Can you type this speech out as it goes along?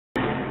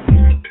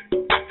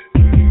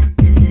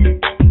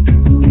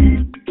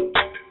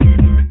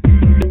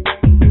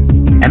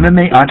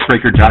MMA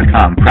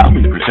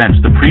proudly presents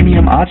the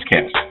Premium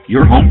Oddscast,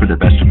 your home for the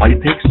best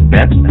fight picks,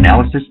 bets,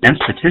 analysis, and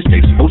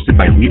statistics, hosted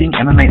by leading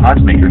MMA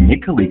Oddsmaker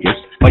Nick Kalikas,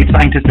 fight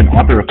scientist and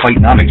author of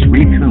Fightnomics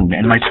Reed Kuhn,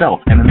 and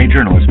myself, MMA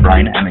journalist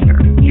Brian Heminger.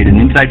 Get an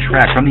inside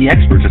track from the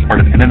experts as part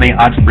of MMA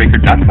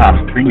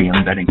Oddsbreaker.com's premium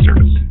betting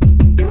service.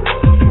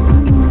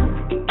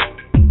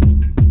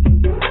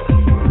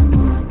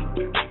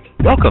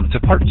 Welcome to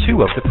part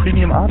 2 of the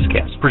Premium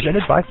Oddscast,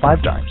 presented by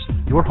 5 Dimes,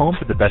 your home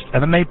for the best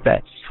MMA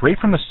bets, straight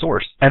from the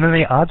source,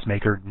 MMA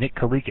Oddsmaker Nick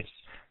Kalikas.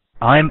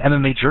 I'm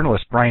MMA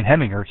journalist Brian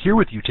Heminger, here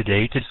with you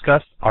today to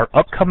discuss our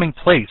upcoming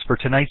plays for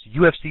tonight's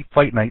UFC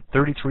Fight Night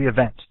 33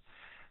 event.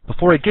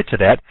 Before I get to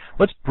that,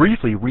 let's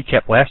briefly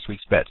recap last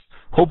week's bets.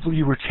 Hopefully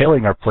you were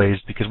tailing our plays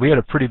because we had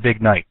a pretty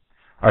big night.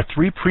 Our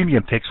 3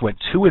 premium picks went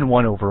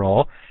 2-1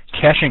 overall,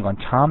 cashing on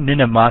Tom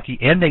Ninamaki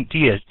and Nate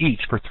Diaz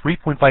each for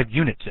 3.5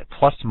 units at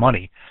plus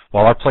money,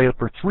 while our play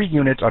for 3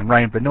 units on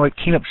Ryan Benoit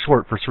came up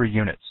short for 3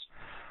 units.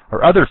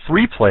 Our other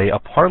free play, a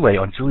parlay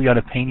on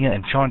Juliana Pena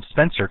and Sean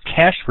Spencer,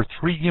 cashed for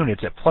 3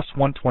 units at plus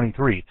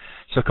 123,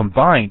 so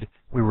combined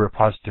we were a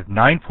positive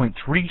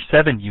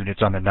 9.37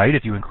 units on the night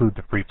if you include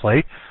the free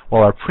play,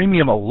 while our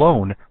premium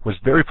alone was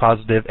very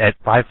positive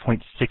at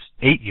 5.68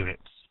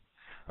 units.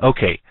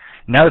 Okay,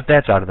 now that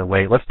that's out of the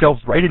way, let's delve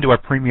right into our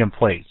premium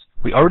plays.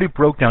 We already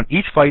broke down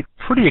each fight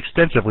pretty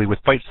extensively with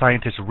fight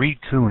scientist Reed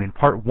Kuhn in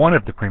part 1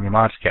 of the Premium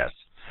Oddscast.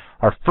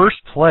 Our first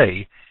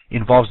play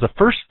involves the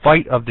first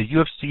fight of the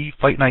UFC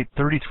Fight Night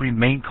 33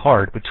 main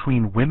card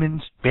between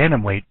women's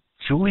bantamweight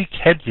Julie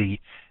Kedzie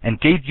and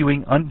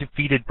debuting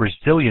undefeated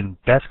Brazilian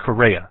Beth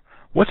Correia.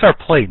 What's our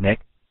play, Nick?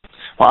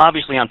 Well,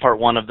 obviously on part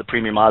 1 of the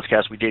Premium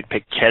Oddscast, we did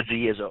pick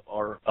Kedzie as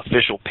our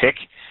official pick.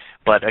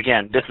 But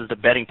again, this is the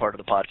betting part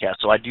of the podcast,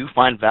 so I do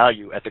find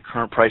value at the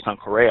current price on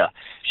Correia.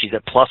 She's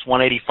at plus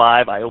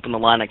 185. I opened the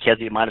line on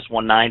Kedzie at minus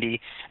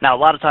 190. Now, a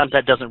lot of times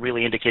that doesn't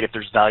really indicate if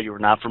there's value or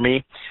not for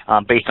me,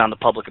 based on the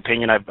public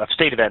opinion. I've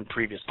stated that in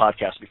previous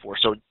podcasts before.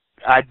 So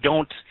I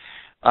don't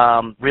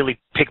really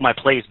pick my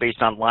plays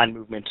based on line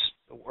movements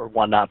or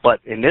whatnot. But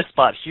in this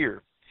spot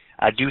here,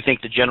 I do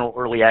think the general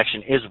early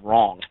action is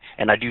wrong,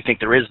 and I do think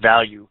there is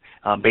value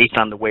based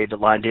on the way the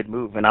line did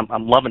move. And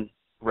I'm loving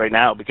right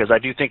now, because I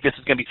do think this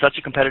is going to be such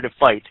a competitive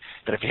fight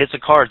that if it hits the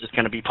cards, it's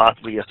going to be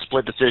possibly a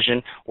split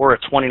decision or a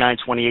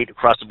 29-28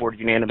 across-the-board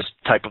unanimous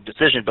type of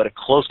decision, but a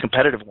close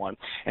competitive one.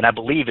 And I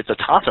believe it's a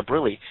toss-up,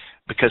 really,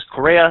 because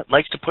Correia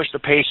likes to push the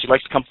pace. She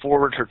likes to come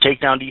forward. Her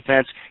takedown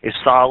defense is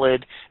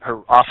solid.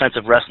 Her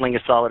offensive wrestling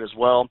is solid as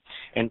well.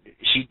 And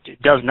she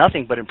does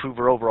nothing but improve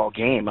her overall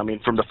game. I mean,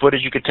 from the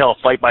footage you could tell,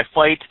 fight by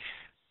fight,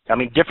 I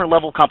mean, different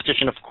level of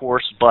competition, of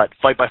course, but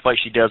fight by fight,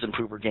 she does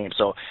improve her game.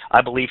 So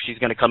I believe she's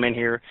going to come in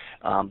here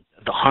the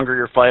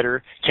hungrier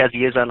fighter.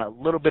 Kedzie is on a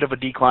little bit of a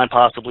decline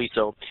possibly,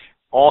 so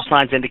all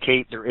signs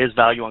indicate there is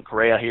value on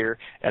Correia here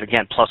at,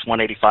 again, plus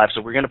 185.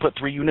 So we're going to put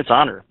 3 units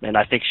on her, and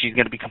I think she's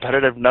going to be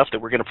competitive enough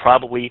that we're going to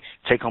probably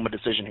take home a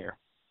decision here.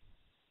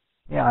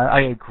 Yeah,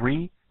 I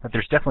agree that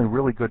there's definitely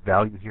really good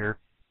value here.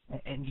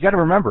 And you got to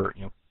remember,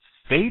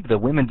 fade the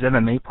women's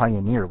MMA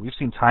pioneer. We've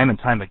seen time and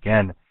time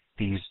again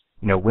these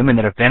women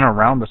that have been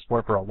around the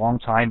sport for a long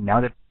time. Now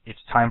that it's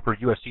time for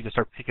UFC to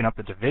start picking up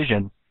the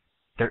division,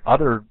 their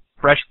other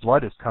fresh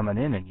blood is coming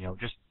in and,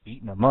 just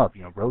beating them up.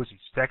 Rosie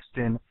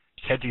Sexton,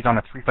 Kedgie's on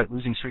a 3-fight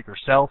losing streak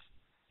herself.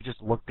 You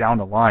just look down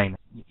the line.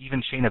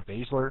 Even Shayna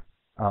Baszler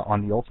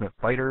on The Ultimate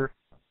Fighter.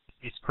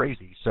 It's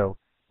crazy. So,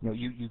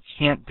 you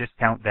can't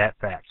discount that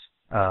fact.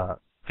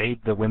 Fade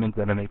the women's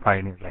MMA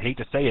pioneers. I hate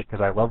to say it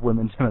because I love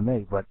women's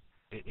MMA, but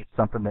it's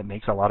something that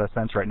makes a lot of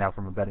sense right now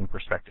from a betting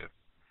perspective.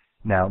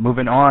 Now,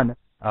 moving on,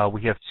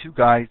 we have 2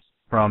 guys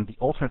from The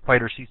Ultimate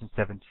Fighter Season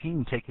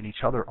 17 taking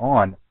each other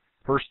on.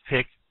 First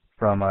pick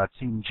from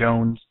Team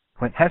Jones,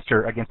 Clint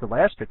Hester, against the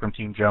last pick from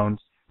Team Jones,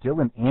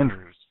 Dylan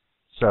Andrews.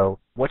 So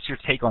what's your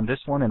take on this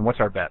one, and what's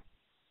our bet?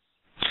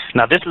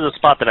 Now, this is a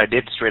spot that I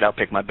did straight out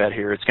pick my bet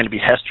here. It's going to be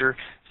Hester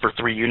for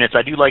 3 units.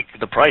 I do like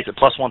the price at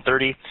plus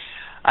 130.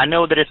 I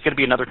know that it's going to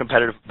be another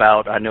competitive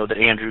bout. I know that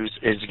Andrews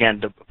is,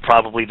 again,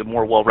 probably the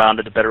more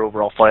well-rounded, the better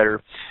overall fighter.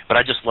 But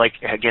I just like,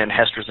 again,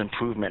 Hester's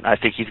improvement. I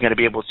think he's going to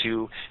be able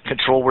to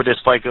control where this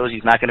fight goes.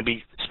 He's not going to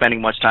be spending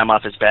much time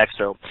off his back,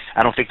 so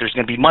I don't think there's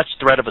going to be much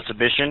threat of a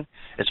submission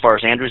as far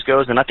as Andrews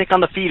goes. And I think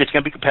on the feet it's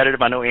going to be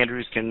competitive. I know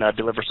Andrews can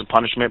deliver some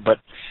punishment, but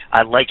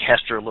I like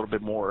Hester a little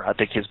bit more. I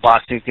think his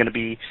boxing is going to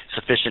be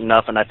sufficient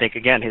enough, and I think,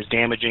 again, his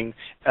damaging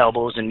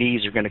elbows and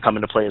knees are going to come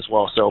into play as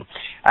well. So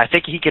I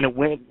think he can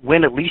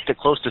win at least a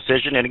close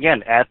decision, and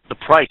again, at the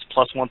price,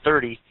 plus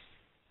 130,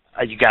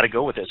 you got to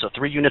go with it. So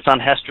 3 units on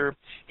Hester.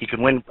 He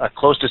can win a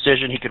close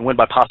decision. He can win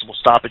by possible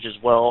stoppage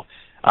as well.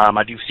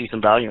 I do see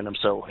some value in him,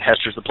 so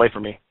Hester's the play for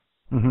me.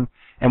 Mm-hmm.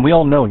 And we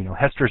all know,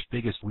 Hester's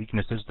biggest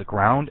weakness is the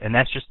ground, and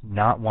that's just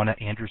not one of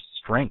Andrews'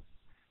 strengths.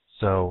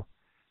 So,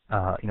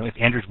 if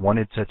Andrews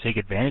wanted to take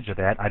advantage of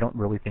that, I don't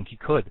really think he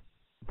could.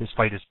 This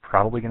fight is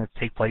probably going to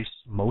take place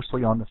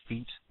mostly on the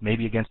feet,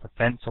 maybe against the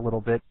fence a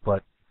little bit,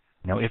 but,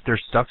 if they're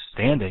stuck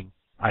standing,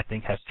 I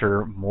think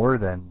Hester more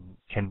than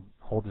can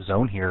hold his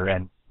own here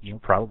and,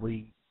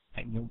 probably,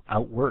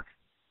 outwork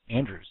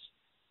Andrews.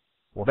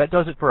 Well, that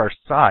does it for our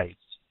sides.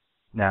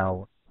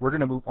 Now, we're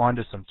going to move on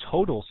to some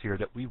totals here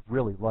that we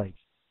really like.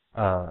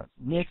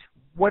 Nick,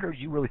 what are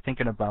you really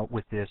thinking about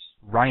with this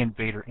Ryan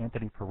Bader,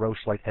 Anthony Perosh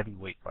light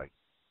heavyweight fight?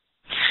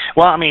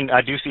 Well, I mean,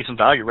 I do see some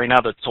value. Right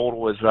now the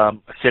total is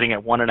sitting at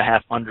 1.5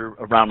 under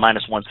around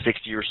minus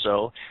 160 or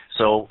so.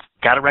 So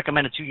got to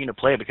recommend a 2-unit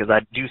play because I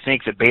do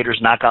think that Bader's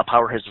knockout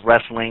power, his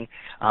wrestling,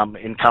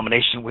 in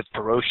combination with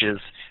Perosh's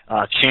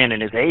chin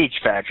and his age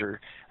factor,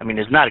 I mean,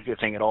 is not a good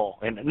thing at all.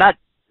 And not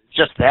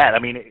just that. I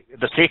mean,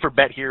 the safer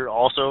bet here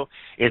also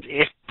is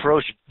if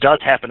Perosh does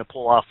happen to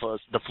pull off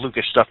the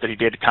flukish stuff that he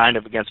did kind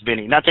of against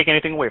Vinny, not taking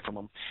anything away from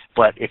him,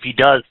 but if he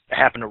does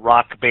happen to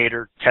rock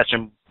Bader, catch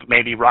him,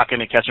 maybe rock him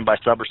and catch him by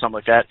sub or something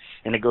like that,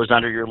 and it goes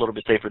under, you're a little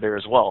bit safer there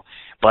as well.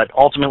 But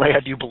ultimately,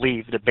 I do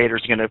believe that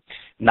Bader's going to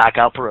knock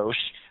out Perosh.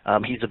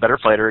 He's a better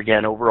fighter.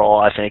 Again, overall,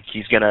 I think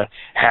he's going to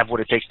have what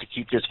it takes to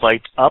keep this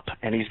fight up,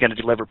 and he's going to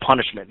deliver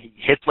punishment. He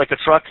hits like a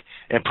truck,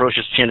 and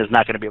Perosh's chin is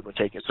not going to be able to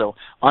take it. So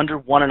under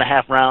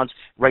 1.5 rounds.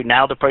 Right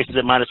now, the price is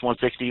at minus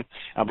 160.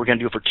 We're going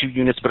to do it for 2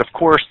 units. But, of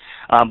course,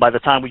 by the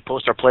time we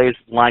post our plays,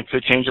 the line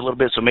could change a little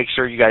bit. So make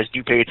sure you guys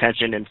do pay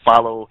attention and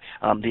follow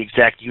the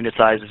exact unit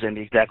sizes and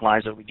the exact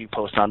lines that we do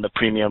post on the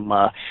premium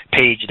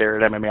page there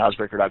at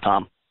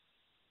MMAOddsbreaker.com.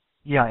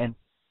 Yeah, and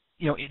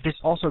this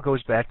also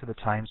goes back to the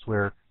times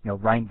where,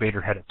 Ryan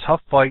Bader had a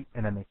tough fight,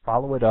 and then they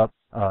follow it up,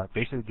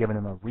 basically giving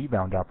him a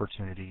rebound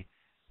opportunity,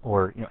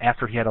 or,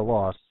 after he had a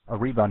loss, a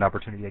rebound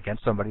opportunity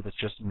against somebody that's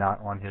just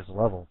not on his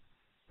level.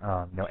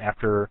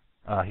 After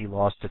he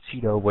lost to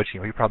Tito, which,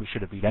 he probably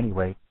should have beat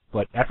anyway,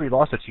 but after he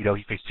lost to Tito,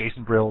 he faced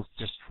Jason Brills,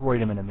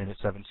 destroyed him in a minute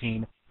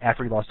 17.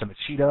 After he lost to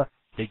Machida,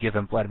 they give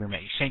him Vladimir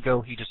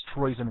Matyashenko, he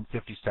destroys him in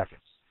 50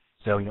 seconds.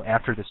 So,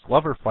 after this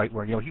Glover fight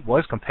where, he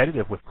was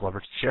competitive with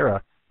Glover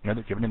Teixeira, they're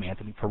giving him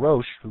Anthony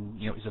Perosh, who,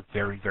 is a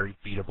very, very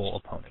beatable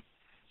opponent.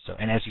 So,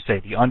 and as you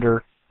say, the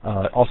under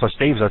also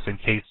saves us in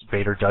case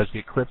Bader does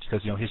get clipped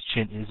because, his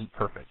chin isn't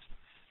perfect.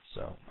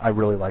 So I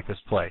really like this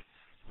play.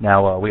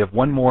 Now, we have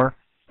one more,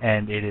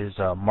 and it is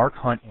Mark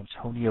Hunt,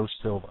 Antonio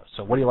Silva.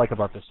 So what do you like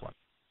about this one?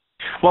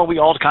 Well, we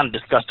all kind of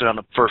discussed it on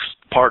the first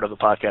part of the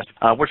podcast,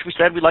 which we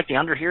said we like the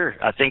under here.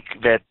 I think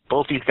that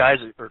both these guys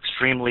are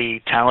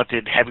extremely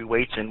talented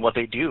heavyweights in what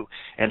they do.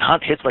 And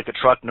Hunt hits like a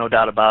truck, no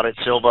doubt about it.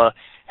 Silva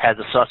has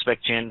a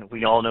suspect chin.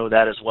 We all know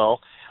that as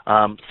well.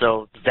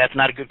 So that's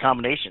not a good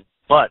combination.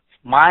 But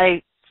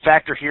my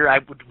factor here, I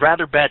would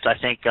rather bet, I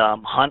think,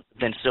 Hunt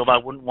than Silva. I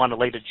wouldn't want to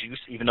lay the juice,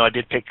 even though I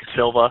did pick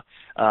Silva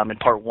in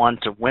part 1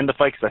 to win the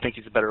fight because I think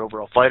he's a better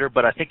overall fighter.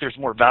 But I think there's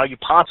more value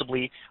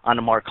possibly on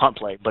the Mark Hunt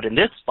play. But in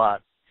this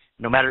spot,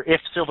 no matter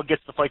if Silva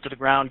gets the fight to the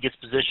ground, gets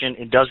position,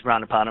 and does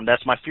ground and pound him,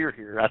 that's my fear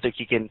here. I think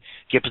he can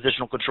get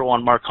positional control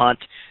on Mark Hunt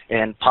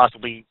and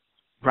possibly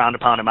ground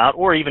and pound him out,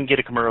 or even get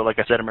a Kimura, like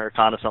I said,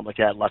 Americana, something like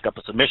that, and lock up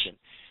a submission.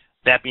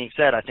 That being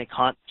said, I think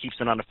Hunt keeps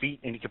it on the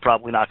feet, and he could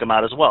probably knock him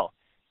out as well.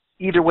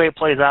 Either way it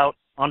plays out,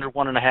 under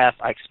 1.5,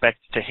 I expect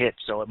to hit.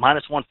 So at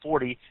minus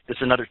 140, this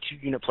is another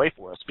 2-unit play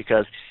for us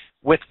because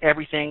with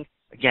everything,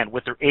 again,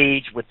 with their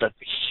age, with the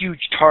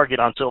huge target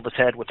on Silva's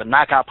head, with the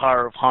knockout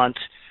power of Hunt,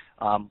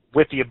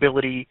 with the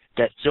ability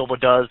that Silva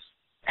does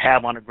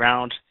have on the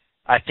ground,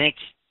 I think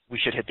we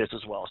should hit this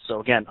as well.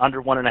 So again,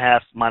 under 1.5,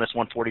 minus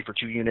 140 for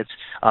 2 units.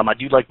 I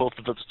do like both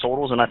of the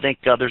totals, and I think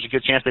there's a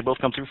good chance they both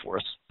come through for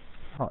us.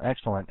 Oh,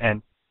 excellent.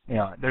 And,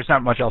 there's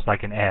not much else I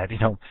can add.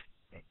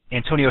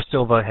 Antonio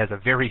Silva has a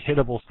very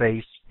hittable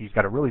face. He's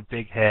got a really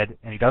big head,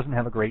 and he doesn't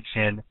have a great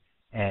chin.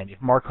 And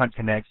if Mark Hunt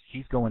connects,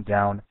 he's going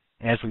down.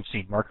 As we've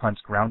seen, Mark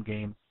Hunt's ground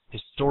game,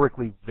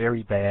 historically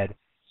very bad.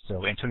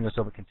 So Antonio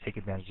Silva can take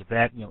advantage of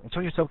that.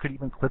 Antonio Silva could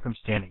even clip him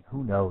standing.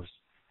 Who knows?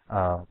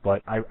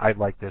 But I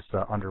like this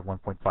under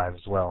 1.5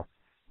 as well.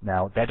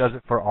 Now, that does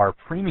it for our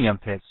premium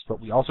picks,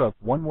 but we also have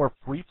one more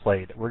free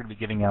play that we're going to be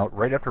giving out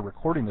right after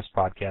recording this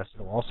podcast. It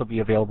will also be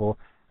available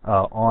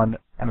on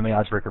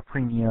MMA Oddsbreaker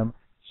Premium,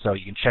 so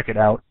you can check it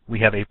out. We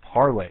have a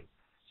parlay.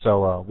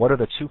 So what are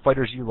the 2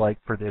 fighters you like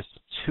for this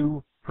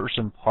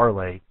 2-person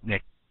parlay,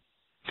 Nick?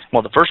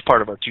 Well, the first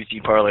part of our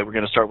 2-team parlay, we're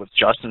going to start with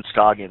Justin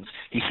Scoggins.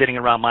 He's sitting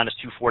around minus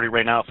 240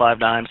 right now at 5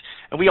 dimes,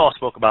 and we all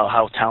spoke about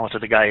how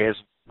talented the guy is,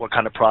 what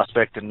kind of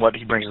prospect and what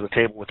he brings to the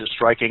table with his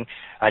striking.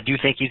 I do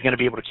think he's going to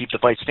be able to keep the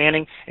fight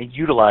standing and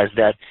utilize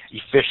that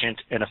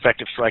efficient and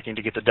effective striking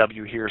to get the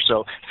W here.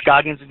 So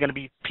Scoggins is going to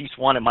be piece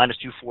 1 at minus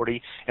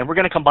 240, and we're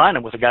going to combine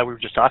him with a guy we were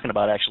just talking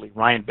about, actually,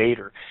 Ryan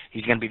Bader.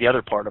 He's going to be the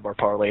other part of our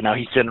parlay. Now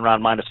he's sitting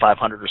around minus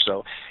 500 or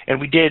so. And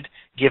we did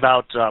give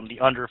out the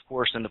under, of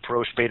course, in the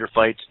Perosh-Bader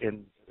fights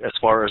as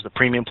far as the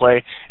premium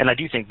play, and I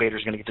do think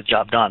Bader's going to get the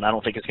job done. I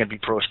don't think it's going to be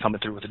Perosh coming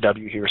through with a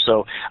W here.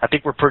 So I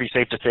think we're pretty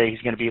safe to say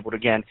he's going to be able to,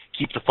 again,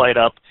 keep the fight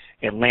up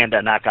and land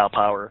that knockout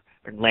power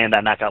and land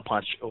that knockout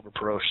punch over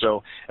Perosh.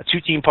 So a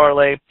 2-team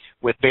parlay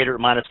with Bader at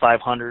minus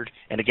 500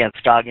 and, again,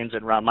 Scoggins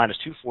at around minus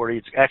 240.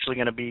 It's actually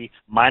going to be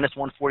minus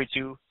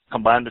 142,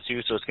 combine the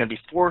two, so it's going to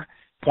be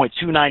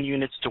 4.29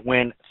 units to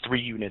win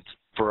 3 units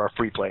for our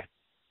free play.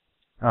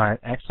 All right,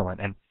 excellent.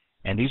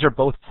 And these are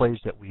both plays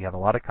that we have a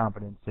lot of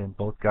confidence in.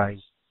 Both guys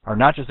are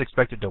not just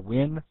expected to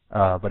win,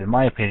 but in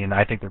my opinion,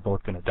 I think they're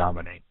both going to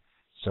dominate.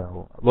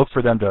 So look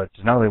for them to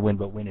not only win,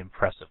 but win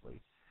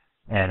impressively.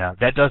 And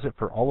that does it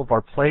for all of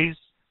our plays,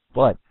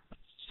 but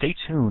stay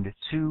tuned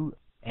to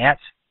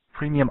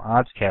 @Premium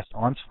Oddscast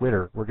on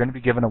Twitter. We're going to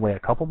be giving away a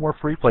couple more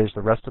free plays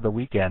the rest of the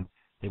weekend.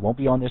 They won't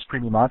be on this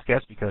Premium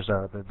Oddscast because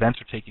the events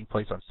are taking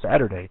place on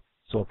Saturday,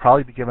 so we'll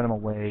probably be giving them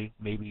away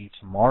maybe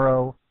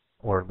tomorrow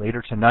or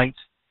later tonight.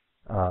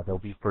 They'll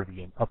be for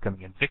the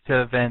upcoming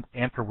Invicta event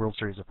and for World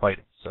Series of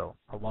Fighting. So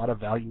a lot of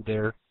value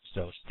there.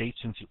 So stay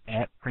tuned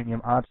to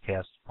 @Premium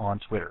Oddscast on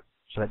Twitter.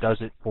 So that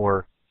does it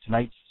for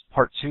tonight's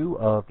part 2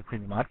 of the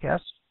Premium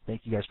Oddscast.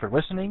 Thank you guys for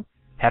listening.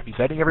 Happy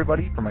betting,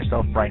 everybody. For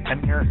myself, Brian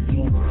Heminger,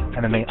 and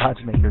MMA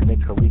Oddsmaker Nick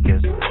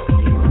Kalikas. This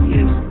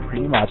is the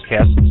Premium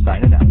Oddscast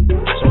signing out.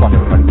 So long,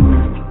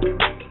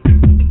 everybody.